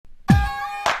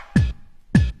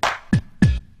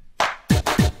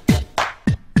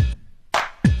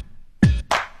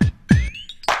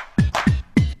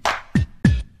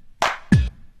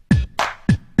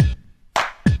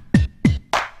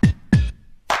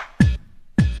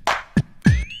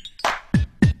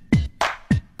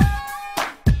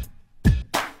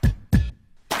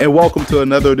And welcome to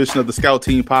another edition of the Scout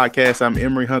Team Podcast. I'm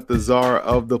Emory Hunt, the czar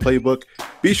of the playbook.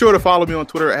 Be sure to follow me on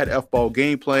Twitter at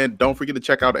FBallGamePlan. Don't forget to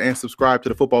check out and subscribe to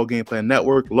the Football Game Plan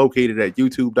Network, located at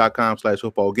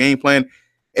youtube.com/footballgameplan.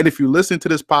 And if you listen to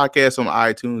this podcast on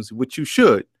iTunes, which you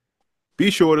should,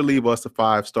 be sure to leave us a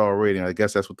 5-star rating. I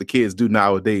guess that's what the kids do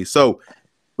nowadays. So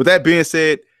with that being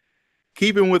said,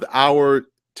 keeping with our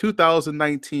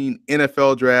 2019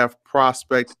 NFL Draft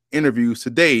prospect interviews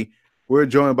today, we're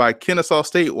joined by Kennesaw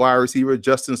State wide receiver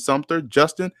Justin Sumter.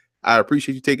 Justin, I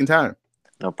appreciate you taking time.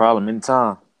 No problem,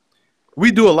 anytime.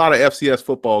 We do a lot of FCS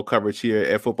football coverage here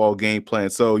at Football Game Plan.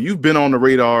 So you've been on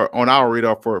our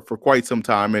radar for quite some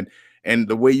time, and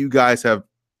the way you guys have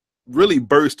really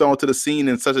burst onto the scene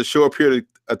in such a short period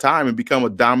of time and become a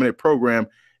dominant program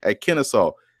at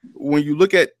Kennesaw. When you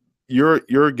look at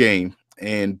your game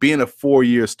and being a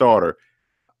 4-year starter,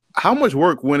 how much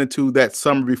work went into that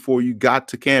summer before you got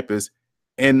to campus?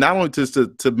 And not only just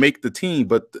to make the team,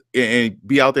 but and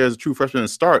be out there as a true freshman and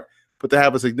start, but to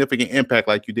have a significant impact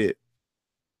like you did?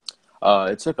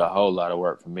 It took a whole lot of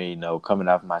work for me, coming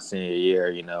off my senior year,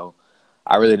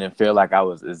 I really didn't feel like I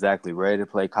was exactly ready to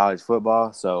play college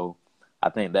football. So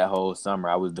I think that whole summer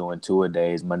I was doing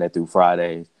two-a-days, Monday through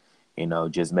Fridays,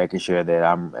 just making sure that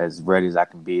I'm as ready as I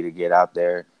can be to get out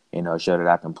there, show that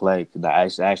I can play.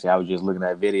 Because I was just looking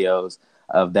at videos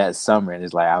of that summer, and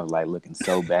I was looking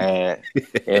so bad.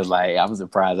 It was I'm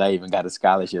surprised I even got a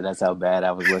scholarship. That's how bad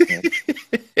I was looking.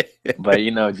 But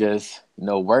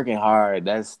working hard,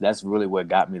 that's really what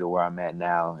got me to where I'm at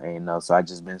now. And so I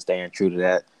just been staying true to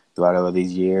that throughout all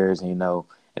these years, and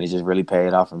it just really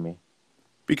paid off for me.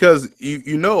 Because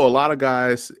a lot of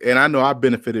guys, and I know I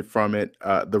benefited from it,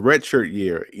 the redshirt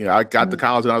year. I got to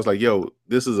college and I was like, yo,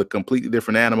 this is a completely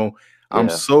different animal. I'm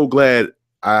so glad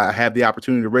I had the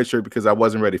opportunity to redshirt because I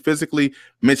wasn't ready physically,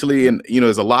 mentally, and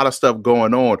there's a lot of stuff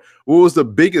going on. What was the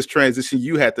biggest transition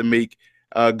you had to make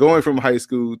going from high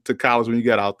school to college when you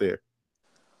got out there?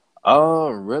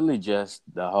 Really just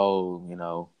the whole,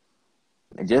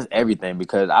 and just everything,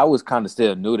 because I was kind of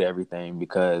still new to everything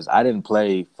because I didn't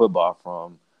play football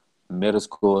from middle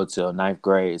school till 9th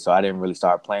grade, so I didn't really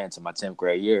start playing till my 10th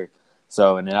grade year.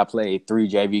 So, and then I played 3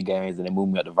 JV games and they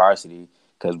moved me up to varsity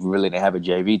because we really didn't have a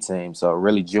JV team. So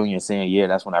really junior and senior year,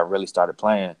 that's when I really started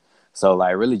playing. So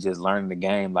really just learning the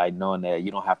game, knowing that you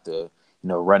don't have to,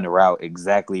 run the route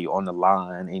exactly on the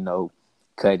line,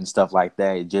 cut and stuff like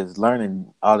that. Just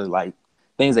learning all the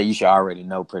things that you should already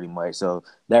know pretty much. So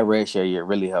that redshirt year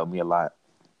really helped me a lot.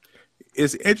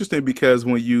 It's interesting because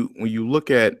when you look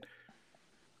at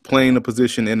playing the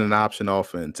position in an option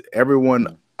offense,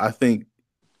 everyone I think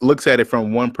looks at it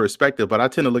from one perspective, but I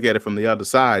tend to look at it from the other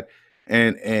side.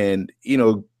 And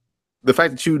the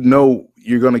fact that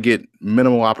you're going to get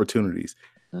minimal opportunities,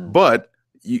 but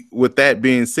with that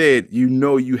being said,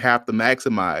 you have to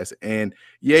maximize. And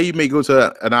you may go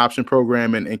to an option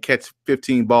program and catch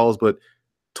 15 balls, but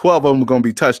 12 of them are going to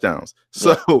be touchdowns.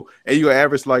 So, and you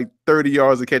average 30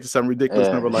 yards and catch some ridiculous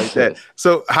number like that.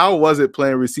 So how was it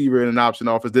playing receiver in an option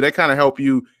offense? Did that kind of help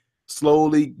you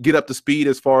slowly get up to speed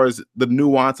as far as the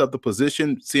nuance of the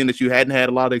position, seeing that you hadn't had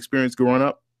a lot of experience growing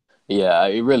up? Yeah,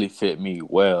 it really fit me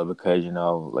well because,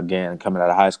 again, coming out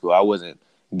of high school, I wasn't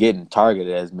getting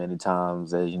targeted as many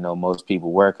times as, most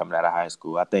people were coming out of high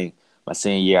school. I think my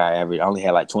senior year, I only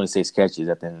had 26 catches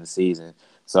at the end of the season.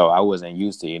 So I wasn't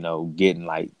used to, getting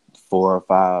 4 or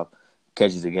 5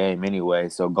 catches a game anyway.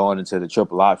 So going into the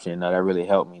triple option, that really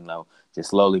helped me, just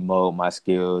slowly mold my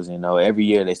skills. Every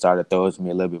year they started throwing to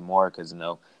me a little bit more because,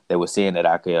 they were seeing that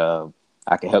I could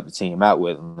help the team out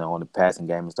with, on the passing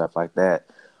game and stuff like that.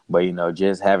 But,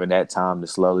 just having that time to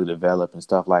slowly develop and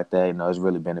stuff like that, it's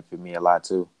really benefited me a lot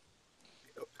too.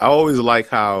 I always like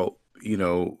how,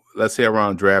 let's say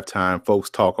around draft time, folks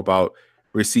talk about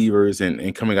receivers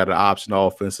and coming out of option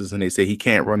offenses, and they say he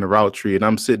can't run the route tree. And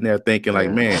I'm sitting there thinking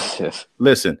man,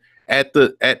 listen,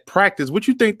 at practice, what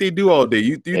you think they do all day?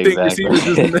 You think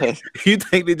receivers you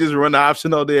think they just run the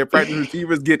option all day at practice?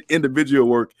 Receivers get individual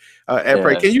work at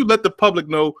practice. Can you let the public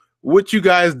know what you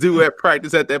guys do at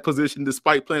practice at that position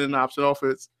despite playing an option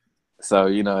offense? So,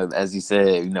 as you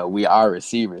said, we are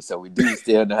receivers, so we do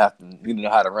still know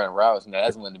how to run routes.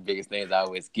 That's one of the biggest things I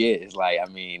always get. It's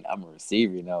I'm a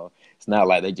receiver, It's not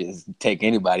like they just take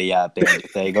anybody out there and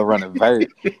say, go run a vert.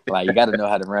 You got to know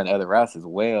how to run other routes as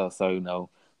well. So,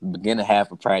 beginning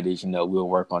half of practice, we'll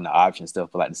work on the option stuff.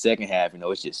 But like the second half,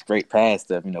 it's just straight pass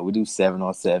stuff. We do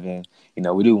 7-on-7.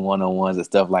 We do 1-on-1s and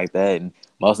stuff like that. And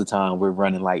most of the time, we're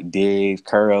running like digs,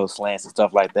 curls, slants, and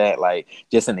stuff like that. Like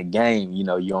just in the game,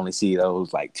 you only see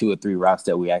those like 2 or 3 routes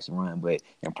that we actually run. But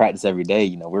in practice every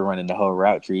day, we're running the whole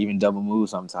route tree, even double move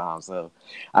sometimes. So,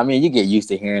 I mean, you get used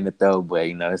to hearing it though, but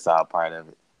it's all part of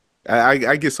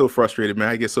I get so frustrated, man.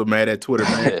 I get so mad at Twitter,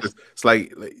 man. it. It's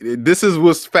like this is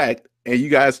what's fact, and you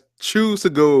guys choose to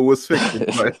go with what's fiction.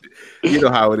 But you know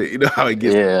how it is. You know how it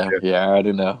gets. Yeah, I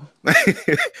already know.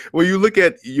 When you look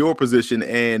at your position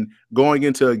and going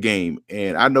into a game,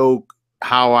 and I know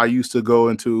how I used to go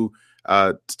into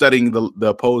studying the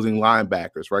opposing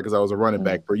linebackers, right? Because I was a running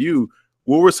back. For you,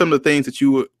 what were some of the things that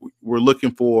you were looking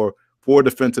for a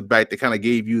defensive back that kind of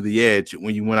gave you the edge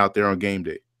when you went out there on game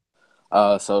day?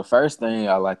 So the first thing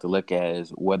I like to look at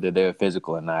is whether they're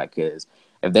physical or not. Because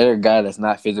if they're a guy that's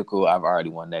not physical, I've already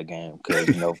won that game. Because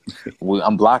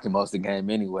I'm blocking most of the game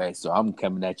anyway, so I'm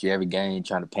coming at you every game,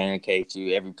 trying to pancake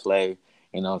you every play,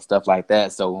 stuff like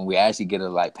that. So when we actually get a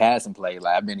like passing play,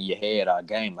 like I've been in your head all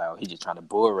game, like he's just trying to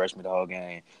bull rush me the whole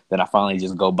game. Then I finally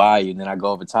just go by you, and then I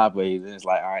go over top of you. Then it's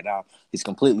like, all right, now he's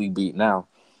completely beat now.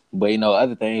 But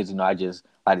other things, I just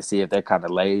like to see if they're kind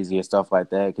of lazy or stuff like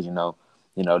that. Because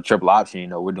triple option,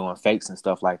 we're doing fakes and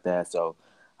stuff like that. So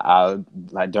I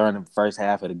like during the first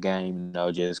half of the game,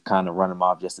 just kind of run him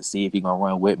off just to see if he's gonna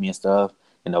run with me and stuff.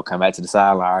 Come back to the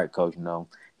sideline, all right, coach,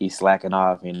 he's slacking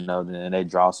off, then they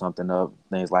draw something up,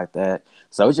 things like that.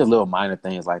 So it's just little minor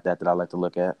things like that I like to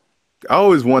look at. I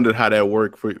always wondered how that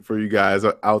worked for you guys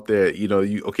out there.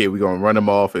 We're gonna run him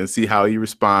off and see how he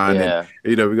respond, and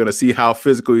Yeah. we're gonna see how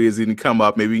physical he is and come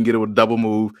up. Maybe we can get it with a double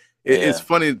move. It's Yeah.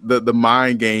 funny the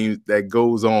mind game that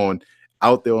goes on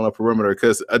out there on the perimeter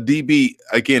because a DB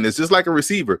again, it's just like a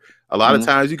receiver. A lot of Mhm.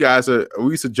 times, you guys are.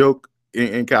 We used to joke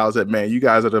in college that man, you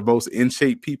guys are the most in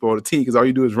shape people on the team because all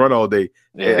you do is run all day.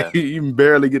 And Yeah. you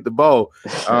barely get the ball,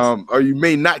 or you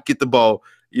may not get the ball.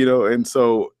 And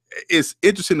so it's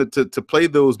interesting to play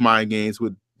those mind games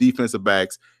with defensive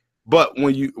backs. But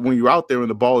when you're out there and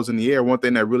the ball is in the air, one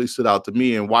thing that really stood out to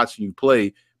me in watching you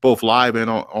play, both live and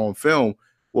on film,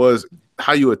 was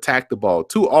how you attack the ball.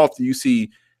 Too often you see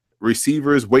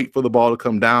receivers wait for the ball to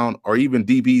come down, or even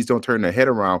DBs don't turn their head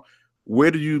around.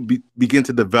 Where do you begin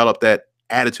to develop that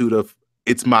attitude of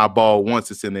it's my ball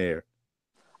once it's in the air?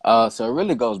 So it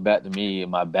really goes back to me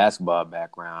and my basketball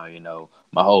background.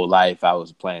 My whole life I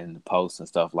was playing the post and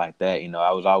stuff like that.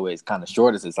 I was always kind of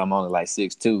shorter since I'm only like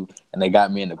 6'2", and they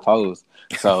got me in the post.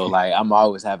 So like I'm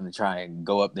always having to try and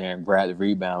go up there and grab the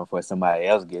rebound before somebody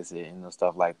else gets it,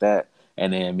 stuff like that.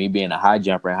 And then me being a high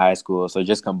jumper in high school, so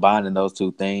just combining those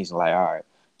two things, like all right,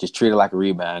 just treat it like a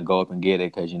rebound, go up and get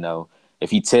it, because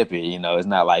if you tip it, it's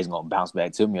not like it's gonna bounce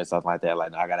back to me or something like that.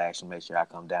 Like no, I gotta actually make sure I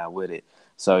come down with it.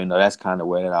 So, that's kind of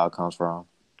where it all comes from.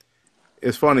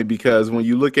 It's funny because when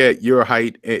you look at your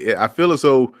height, I feel as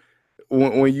though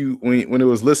when it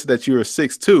was listed that you were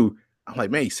 6'2", I'm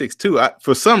like, man, 6'2".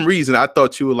 For some reason, I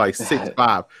thought you were like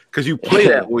 6'5" because you play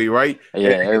that way, right? Yeah,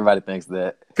 everybody thinks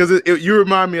that. Because you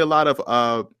remind me a lot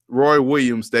of Roy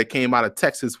Williams that came out of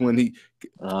Texas when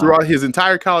throughout his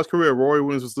entire college career, Roy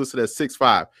Williams was listed as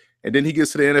 6'5", and then he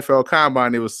gets to the NFL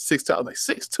Combine, it was 6'2". I was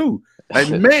like 6'2". Like,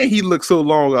 man, he looks so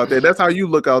long out there. That's how you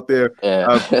look out there,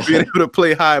 being able to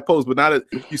play high post. But now that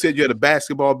you said you had a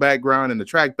basketball background and the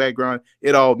track background,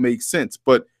 it all makes sense.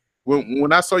 But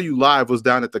when I saw you live was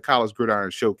down at the College Gridiron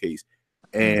Showcase,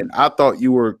 and I thought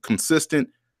you were consistent.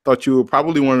 Thought you were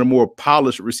probably one of the more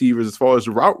polished receivers as far as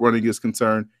the route running is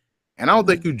concerned. And I don't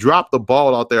think you dropped the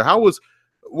ball out there.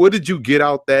 What did you get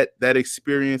out that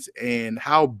experience, and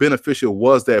how beneficial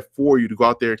was that for you to go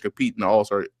out there and compete in the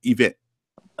All-Star event?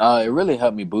 It really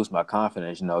helped me boost my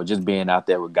confidence, just being out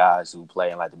there with guys who play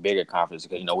in like the bigger conference,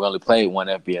 because, we only played one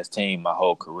FBS team my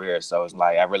whole career. So it's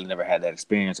like I really never had that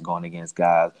experience going against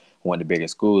guys who went to bigger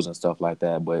schools and stuff like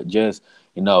that. But just,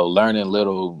 learning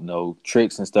little,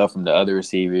 tricks and stuff from the other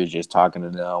receivers, just talking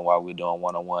to them while we're doing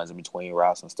one-on-ones in between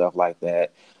routes and stuff like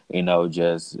that.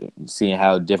 Just seeing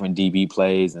how different DB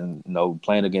plays and,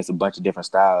 playing against a bunch of different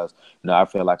styles. I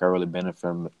feel like I really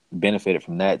benefited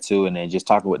from that too. And then just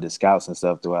talking with the scouts and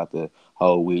stuff throughout the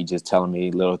whole week, just telling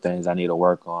me little things I need to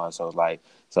work on. So it's like,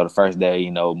 so the first day,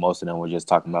 most of them were just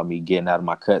talking about me getting out of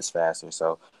my cuts faster.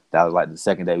 So that was like the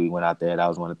second day we went out there. That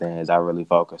was one of the things I really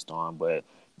focused on. But,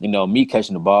 me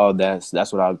catching the ball, that's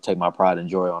what I take my pride and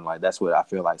joy on. Like, that's what I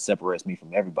feel like separates me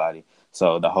from everybody.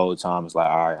 So the whole time it's like,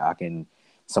 all right,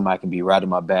 somebody can be right in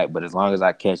my back, but as long as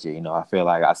I catch it, I feel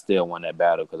like I still won that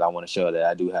battle because I want to show that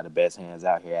I do have the best hands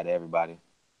out here out of everybody.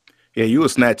 Yeah, you were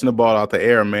snatching the ball out the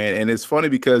air, man. And it's funny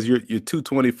because you're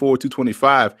 224,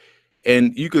 225,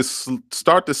 and you could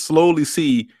start to slowly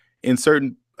see in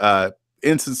certain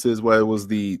instances where it was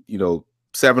the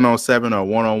 7-on-7 or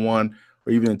 1-on-1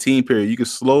 or even in team period, you could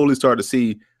slowly start to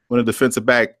see when a defensive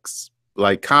back's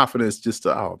like confidence just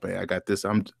to, oh man, I got this.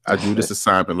 I drew this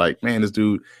assignment. Like, man, this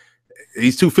dude,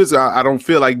 he's too physical. I don't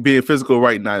feel like being physical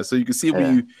right now. So you can see when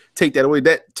Yeah. you take that away,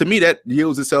 that to me that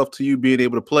yields itself to you being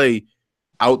able to play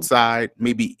outside,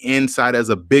 maybe inside as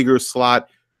a bigger slot.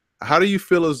 How do you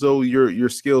feel as though your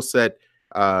skill set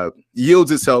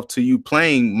yields itself to you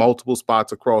playing multiple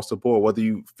spots across the board? Whether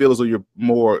you feel as though you're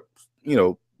more,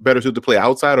 better suited to play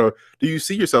outside, or do you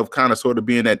see yourself kind of sort of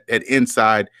being that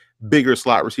inside bigger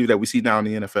slot receiver that we see now in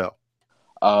the NFL?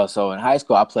 So in high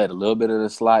school, I played a little bit of the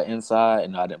slot inside,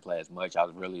 and I didn't play as much. I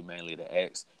was really mainly the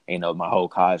X. My whole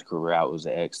college career, I was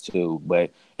the X too.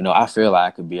 But I feel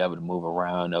like I could be able to move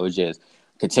around. It was just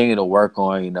continue to work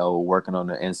on, working on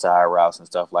the inside routes and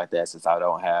stuff like that. Since I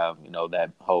don't have,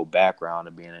 that whole background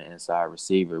of being an inside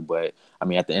receiver. But I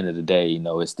mean, at the end of the day,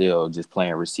 it's still just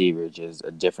playing receiver, just a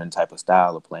different type of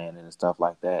style of playing and stuff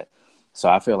like that. So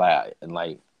I feel like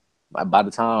by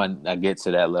the time I get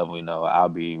to that level, I'll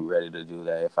be ready to do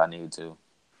that if I need to.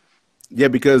 Yeah,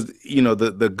 because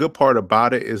the good part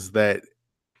about it is that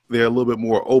they're a little bit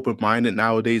more open minded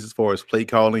nowadays as far as play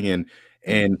calling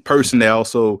and personnel.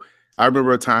 So I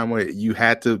remember a time where you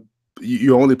had to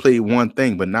you only played one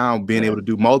thing, but now being able Yeah. to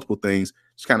do multiple things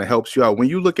just kind of helps you out. When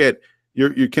you look at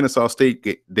your Kennesaw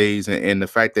State days and the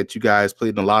fact that you guys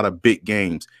played in a lot of big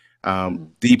games, Mhm.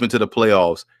 deep into the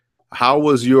playoffs, how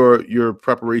was your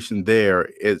preparation there?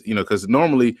 Is because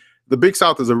normally the Big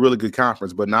South is a really good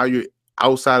conference, but now you're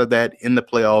outside of that in the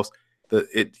playoffs.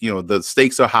 The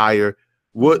stakes are higher.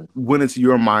 What Mhm. went into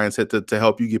your mindset to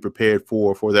help you get prepared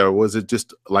for that? Or was it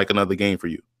just like another game for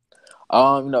you?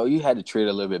 You had to treat it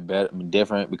a little bit better,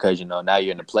 different because now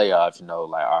you're in the playoffs.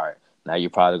 Like all right, now you're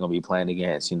probably gonna be playing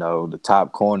against the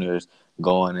top corners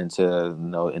going into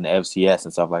in the FCS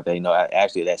and stuff like that.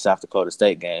 Actually that South Dakota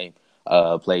State game,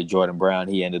 played Jordan Brown.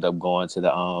 He ended up going to the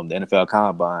NFL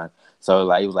Combine. So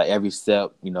like it was like every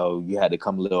step, you had to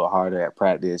come a little harder at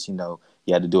practice. You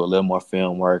had to do a little more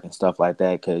film work and stuff like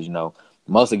that because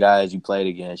most of the guys you played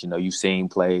against, you've seen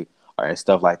play or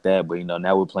stuff like that. But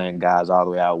now we're playing guys all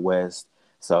the way out west,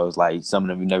 so it's like some of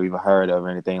them you never even heard of or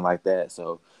anything like that.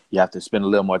 So you have to spend a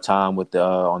little more time with the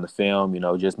on the film.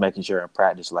 Just making sure in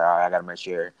practice, like all right, I got to make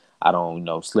sure I don't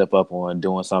slip up on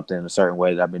doing something in a certain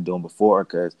way that I've been doing before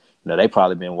because they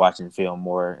probably been watching film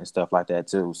more and stuff like that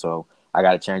too. So I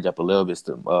got to change up a little bit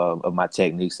of my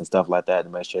techniques and stuff like that to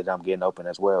make sure that I'm getting open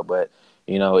as well. But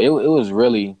it was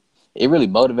really it really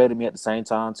motivated me at the same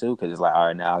time too, because it's like, all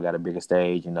right, now I got a bigger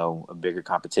stage, a bigger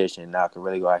competition. Now I can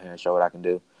really go out here and show what I can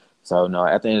do. So no,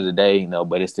 at the end of the day,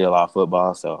 but it's still all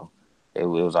football, so it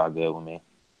was all good with me.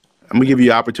 I'm gonna give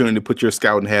you an opportunity to put your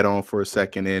scouting hat on for a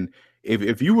second. And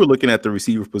if you were looking at the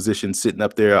receiver position, sitting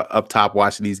up there up top,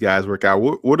 watching these guys work out,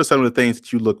 what are some of the things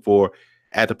that you look for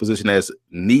at the position as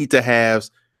need to haves,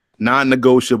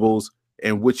 non-negotiables,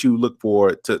 and what you look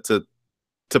for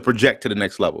to project to the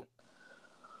next level?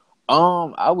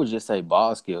 I would just say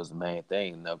ball skills is the main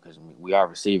thing, because we are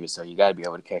receivers, so you got to be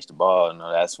able to catch the ball.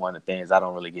 That's one of the things I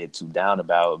don't really get too down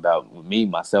about me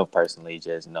myself personally.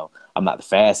 Just I'm not the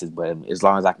fastest, but as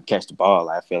long as I can catch the ball,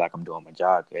 I feel like I'm doing my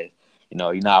job. Cause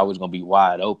you're not always gonna be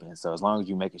wide open. So as long as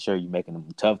you're making sure you're making them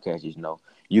tough catches,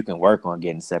 you can work on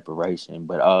getting separation.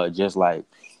 But just like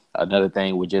another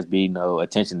thing would just be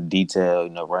attention to detail.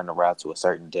 Running the route to a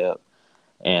certain depth,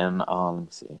 and let me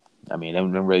see. I mean,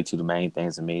 them really two the main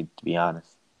things to me, to be honest.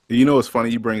 It's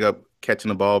funny you bring up catching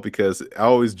the ball because I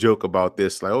always joke about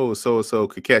this, like, oh, so and so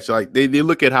could catch. Like they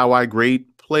look at how I grade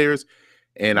players,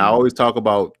 and I Mm, always talk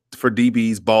about for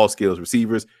DBs, ball skills,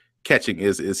 receivers, catching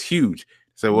is huge.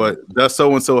 So mm, what does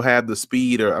so and so have the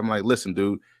speed? Or I'm like, listen,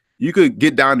 dude, you could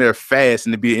get down there fast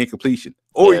and it be an incompletion,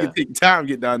 or you yeah, could take time to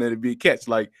get down there to be a catch.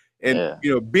 Like, and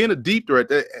yeah, being a deep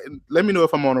threat. And let me know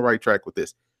if I'm on the right track with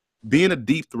this. Being a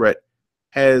deep threat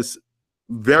has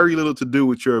very little to do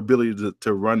with your ability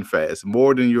to run fast,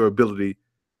 more than your ability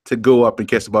to go up and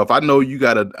catch the ball. If I know you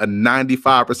got a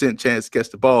 95% chance to catch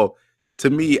the ball, to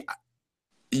me,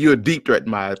 you're a deep threat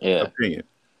in my yeah. opinion.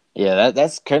 Yeah,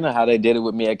 that's kind of how they did it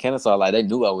with me at Kennesaw. Like they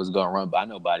knew I was going to run by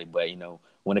nobody, but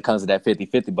when it comes to that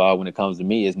 50-50 ball, when it comes to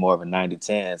me, it's more of a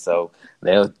 90-10. So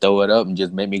they'll throw it up and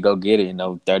just make me go get it.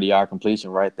 30-yard completion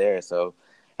right there. So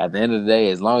at the end of the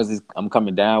day, as long as I'm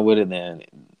coming down with it, then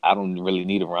I don't really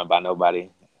need to run by nobody.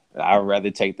 I'd rather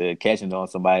take the catching on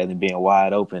somebody than being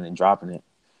wide open and dropping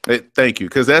it. Thank you,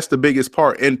 because that's the biggest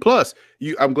part. And plus,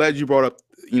 I'm glad you brought up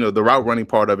the route running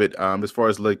part of it, as far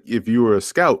as like if you were a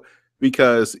scout,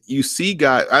 because you see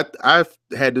guys. I've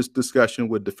had this discussion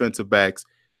with defensive backs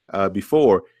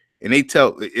before, and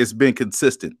it's been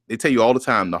consistent. They tell you all the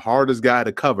time the hardest guy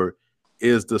to cover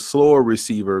is the slower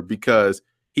receiver because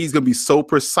he's gonna be so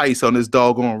precise on his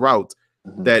doggone routes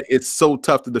that it's so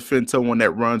tough to defend someone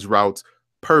that runs routes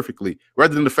perfectly,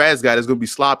 rather than the fast guy that's gonna be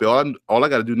sloppy. All I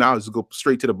got to do now is just go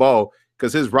straight to the ball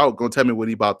because his route gonna tell me what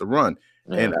he about to run.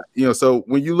 Yeah. And so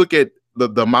when you look at the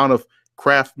amount of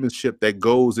craftsmanship that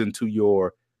goes into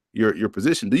your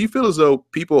position, do you feel as though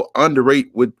people underrate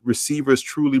what receivers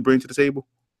truly bring to the table?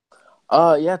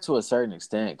 Yeah, to a certain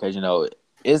extent, because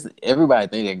it's everybody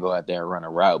think they can go out there and run a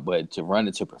route, but to run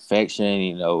it to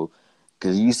perfection,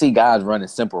 because you see guys running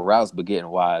simple routes but getting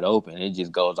wide open, it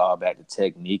just goes all back to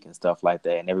technique and stuff like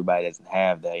that, and everybody doesn't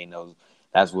have that.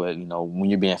 That's what when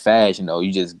you're being fast,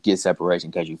 you just get separation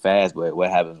because you're fast. But what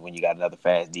happens when you got another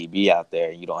fast DB out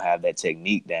there and you don't have that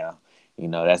technique down?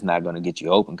 That's not going to get you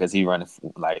open because he's running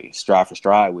like stride for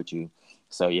stride with you.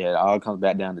 So yeah, it all comes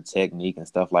back down to technique and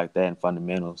stuff like that and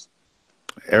fundamentals.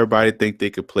 Everybody think they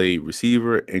could play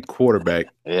receiver and quarterback,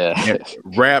 Yeah,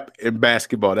 rap and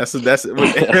basketball. That's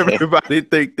what everybody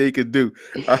think they could do.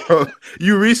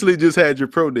 You recently just had your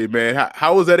pro day, man.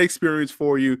 How was that experience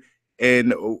for you?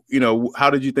 And how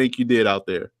did you think you did out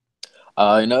there?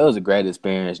 it was a great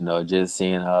experience. Just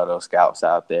seeing all those scouts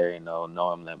out there.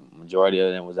 Knowing the majority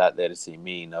of them was out there to see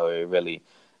me. It really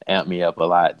amped me up a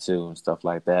lot too and stuff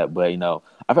like that. But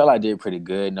I felt like I did pretty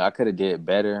good. I could have did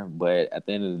better, but at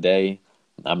the end of the day,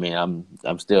 I mean,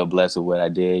 I'm still blessed with what I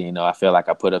did. I feel like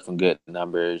I put up some good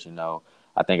numbers.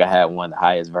 I think I had one of the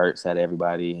highest verts at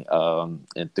everybody,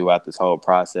 and throughout this whole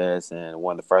process, and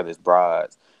one of the furthest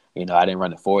broads. I didn't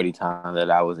run the 40 time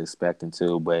that I was expecting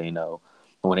to, but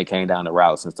when it came down to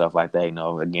routes and stuff like that,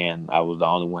 again, I was the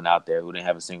only one out there who didn't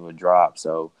have a single drop.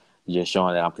 So just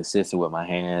showing that I'm consistent with my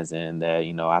hands and that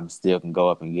I still can go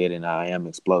up and get it. And I am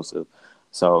explosive.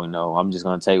 So I'm just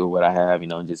gonna take with what I have,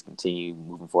 and just continue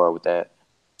moving forward with that.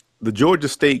 The Georgia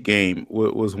State game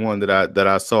was one that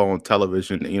I saw on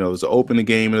television. It was the opening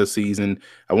game of the season.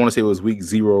 I want to say it was week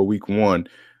 0 or week 1.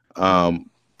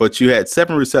 But you had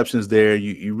 7 receptions there.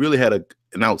 You really had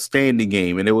an outstanding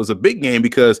game, and it was a big game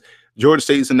because Georgia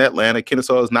State's in Atlanta.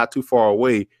 Kennesaw is not too far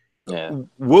away. Yeah.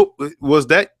 What was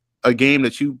that a game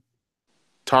that you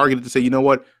targeted to say, you know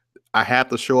what, I have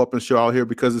to show up and show out here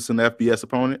because it's an FBS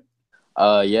opponent?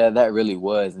 Yeah, that really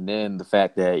was. And then the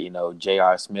fact that,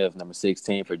 J.R. Smith, number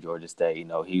 16 for Georgia State,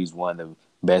 he's one of the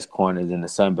best corners in the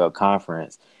Sun Belt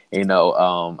Conference. I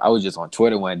was just on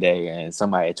Twitter one day and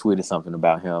somebody had tweeted something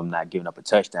about him not giving up a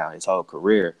touchdown his whole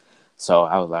career. So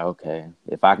I was like, okay,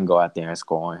 if I can go out there and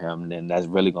score on him, then that's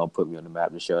really going to put me on the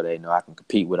map to show that, I can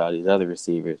compete with all these other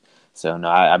receivers. So,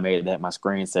 I made that my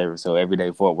screensaver. So every day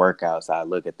before workouts, I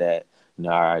look at that, all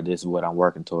right, this is what I'm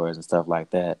working towards and stuff like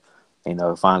that.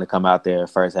 Finally come out there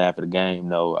first half of the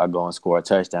game, I go and score a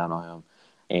touchdown on him.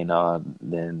 And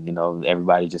then,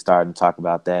 everybody just started to talk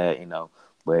about that,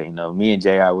 But, me and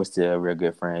JR, we're still real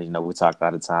good friends. We talk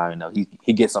all the time.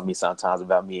 He gets on me sometimes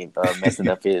about me messing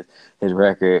up his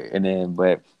record.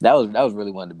 But that was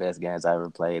really one of the best games I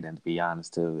ever played. And to be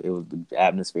honest, too, it was the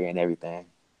atmosphere and everything.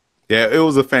 Yeah, it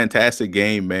was a fantastic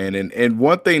game, man. And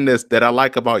one thing that I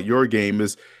like about your game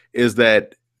is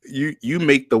that you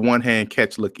make the one hand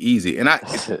catch look easy. And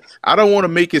I don't want to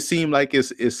make it seem like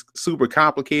it's super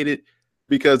complicated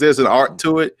because there's an art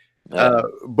to it. Yeah.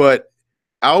 But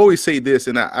I always say this,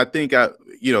 and I think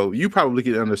you probably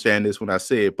can understand this when I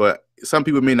say it, but some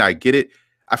people may not get it.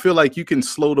 I feel like you can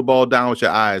slow the ball down with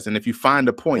your eyes, and if you find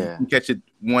a point, you can catch it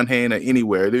one hand or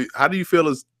anywhere. How do you feel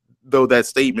as though that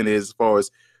statement is as far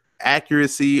as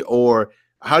accuracy, or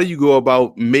how do you go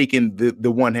about making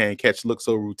the one hand catch look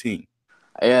so routine?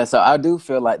 Yeah, so I do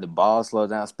feel like the ball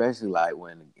slows down, especially like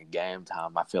when in game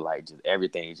time. I feel like just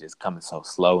everything is just coming so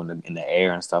slow in the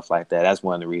air and stuff like that. That's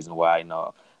one of the reasons why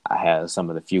I have some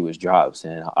of the fewest drops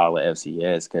in all of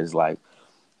FCS because like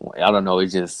I don't know,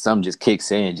 it's just something just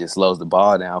kicks in, just slows the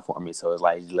ball down for me. So it's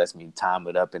like it lets me time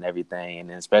it up and everything, and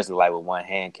then especially like with one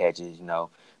hand catches,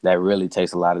 that really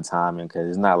takes a lot of timing because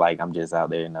it's not like I'm just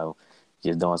out there,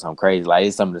 just doing something crazy. Like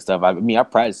it's some of the stuff. I mean, I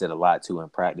practice it a lot too in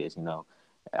practice,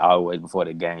 always before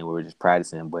the game we were just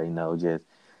practicing, but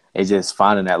it's just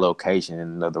finding that location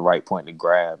and the right point to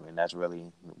grab, and that's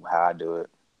really how I do it.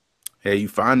 Hey, you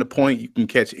find the point, you can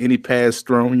catch any pass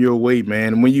thrown your way,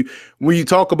 man. And when you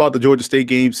talk about the Georgia State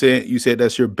game, you said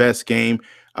that's your best game.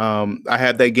 I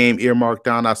had that game earmarked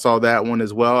down. I saw that one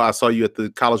as well. I saw you at the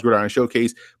College Gridiron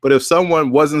Showcase. But if someone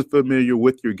wasn't familiar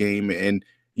with your game and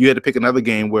you had to pick another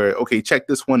game where, okay, check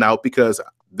this one out because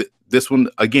this one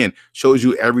again shows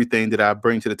you everything that I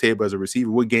bring to the table as a receiver?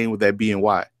 What game would that be and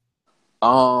why?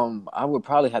 I would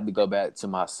probably have to go back to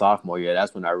my sophomore year.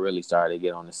 That's when I really started to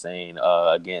get on the scene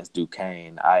against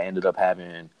Duquesne. I ended up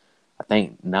having, I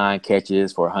think, 9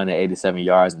 catches for 187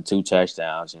 yards and 2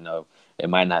 touchdowns. You know, it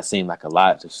might not seem like a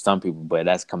lot to some people, but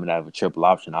that's coming out of a triple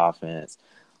option offense.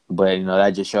 But, you know,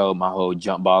 that just showed my whole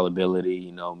jump ball ability,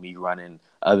 you know, me running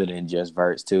other than just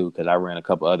verts too, because I ran a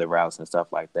couple other routes and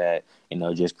stuff like that, you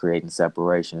know, just creating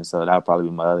separation. So that would probably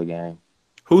be my other game.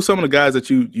 Who's some of the guys that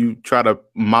you try to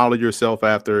model yourself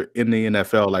after in the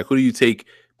NFL? Like, who do you take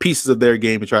pieces of their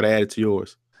game and try to add it to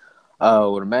yours?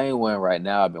 Well, the main one right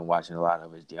now I've been watching a lot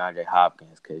of is DeAndre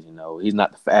Hopkins because, you know, he's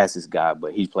not the fastest guy,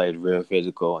 but he plays real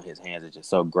physical and his hands are just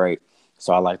so great.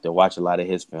 So I like to watch a lot of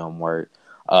his film work.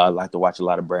 I like to watch a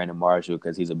lot of Brandon Marshall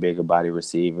because he's a bigger body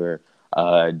receiver.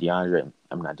 I'm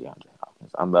not DeAndre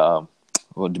Hopkins.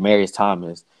 Demaryius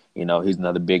Thomas. You know, he's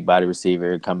another big body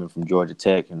receiver coming from Georgia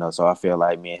Tech, you know, so I feel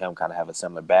like me and him kind of have a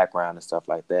similar background and stuff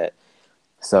like that.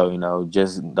 So, you know,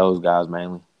 just those guys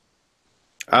mainly.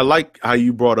 I like how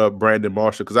you brought up Brandon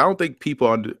Marshall because I don't think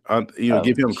people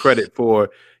give him credit for,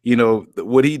 you know,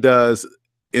 what he does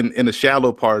in the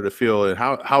shallow part of the field and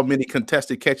how many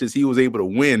contested catches he was able to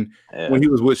win when he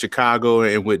was with Chicago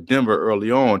and with Denver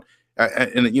early on.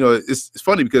 And you know, it's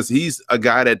funny because he's a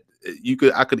guy that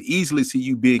I could easily see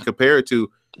you being compared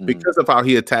to because of how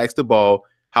he attacks the ball,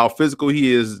 how physical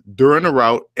he is during the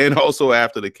route, and also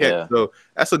after the catch. Yeah. So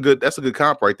that's a good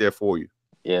comp right there for you.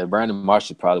 Yeah, Brandon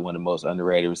Marshall is probably one of the most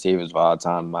underrated receivers of all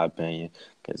time, in my opinion,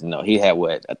 because, you know, he had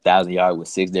 1,000 yards with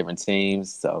 6 different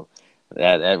teams. So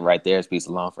that right there speaks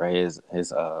alone for his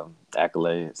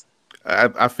accolades.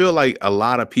 I feel like a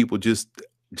lot of people just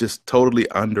totally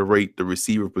underrate the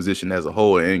receiver position as a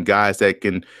whole and guys that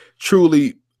can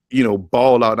truly, you know,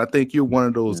 ball out. And I think you're one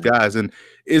of those guys. And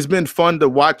it's been fun to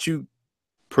watch you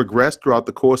progress throughout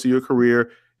the course of your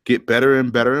career, get better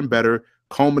and better and better,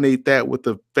 culminate that with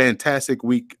a fantastic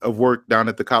week of work down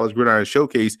at the College Gridiron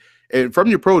Showcase. And from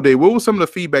your pro day, what was some of the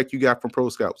feedback you got from pro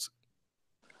scouts?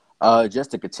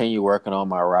 Just to continue working on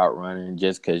my route running,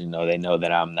 just because, you know, they know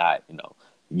that I'm not, you know,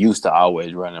 used to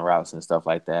always running routes and stuff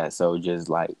like that. So just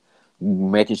like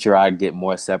making sure I get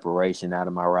more separation out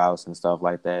of my routes and stuff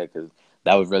like that, because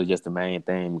that was really just the main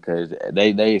thing, because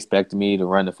they expected me to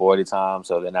run the 40 times,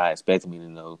 so they're not expecting me to, you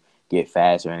know, get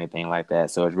fast or anything like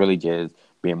that. So it's really just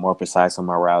being more precise on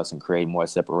my routes and create more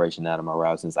separation out of my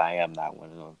routes, since I am not one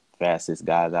of the fastest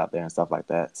guys out there and stuff like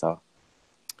that. So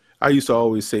I used to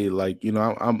always say, like, you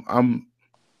know,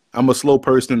 I'm a slow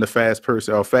person and a fast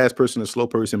person, or a fast person and a slow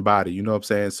person body. You know what I'm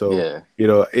saying? So, yeah. You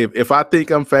know, if I think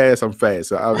I'm fast, I'm fast.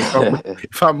 So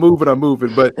if I'm moving, I'm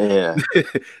moving. But yeah.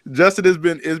 Justin,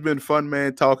 it's been fun,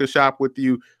 man, talking shop with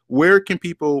you. Where can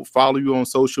people follow you on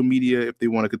social media if they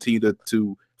want to continue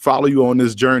to follow you on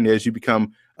this journey as you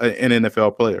become an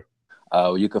NFL player?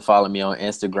 You can follow me on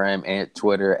Instagram and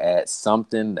Twitter at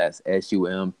something. That's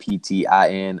SUMPTIN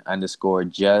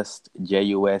 _ just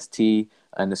JUST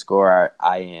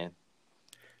 _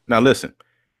 Now listen,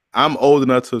 I'm old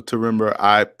enough to remember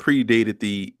I predated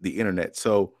the internet,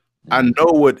 so I know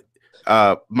what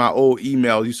my old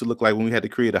email used to look like when we had to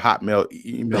create a Hotmail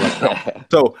email account.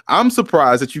 So I'm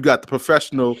surprised that you got the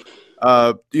professional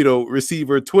you know,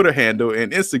 receiver Twitter handle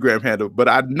and Instagram handle, but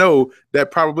I know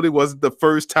that probably wasn't the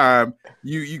first time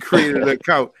you created an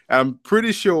account. I'm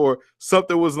pretty sure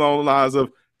something was along the lines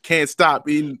of "Can't Stop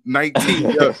Being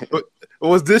 19."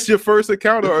 Was this your first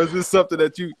account, or is this something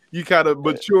that you kind of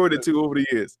matured into over the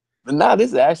years? No,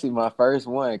 this is actually my first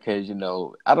one, because, you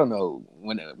know, I don't know,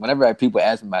 whenever people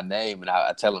ask me my name and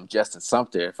I tell them Justin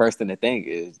something, first thing they think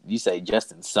is you say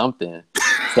Justin something.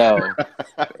 So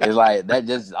it's like that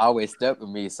just always stuck with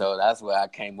me. So that's why I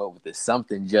came up with the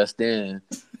something Justin.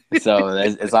 So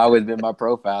it's always been my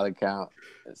profile account.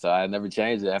 So I never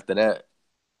changed it after that.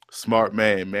 Smart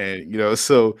man. You know,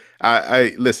 so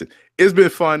I listen, it's been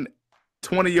fun.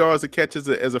 20 yards of catches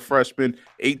as a freshman,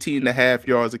 18.5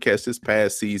 yards of catch this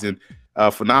past season.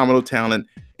 Phenomenal talent,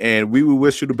 and we will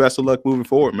wish you the best of luck moving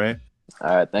forward, man.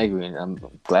 All right, thank you. I'm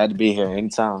glad to be here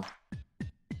anytime.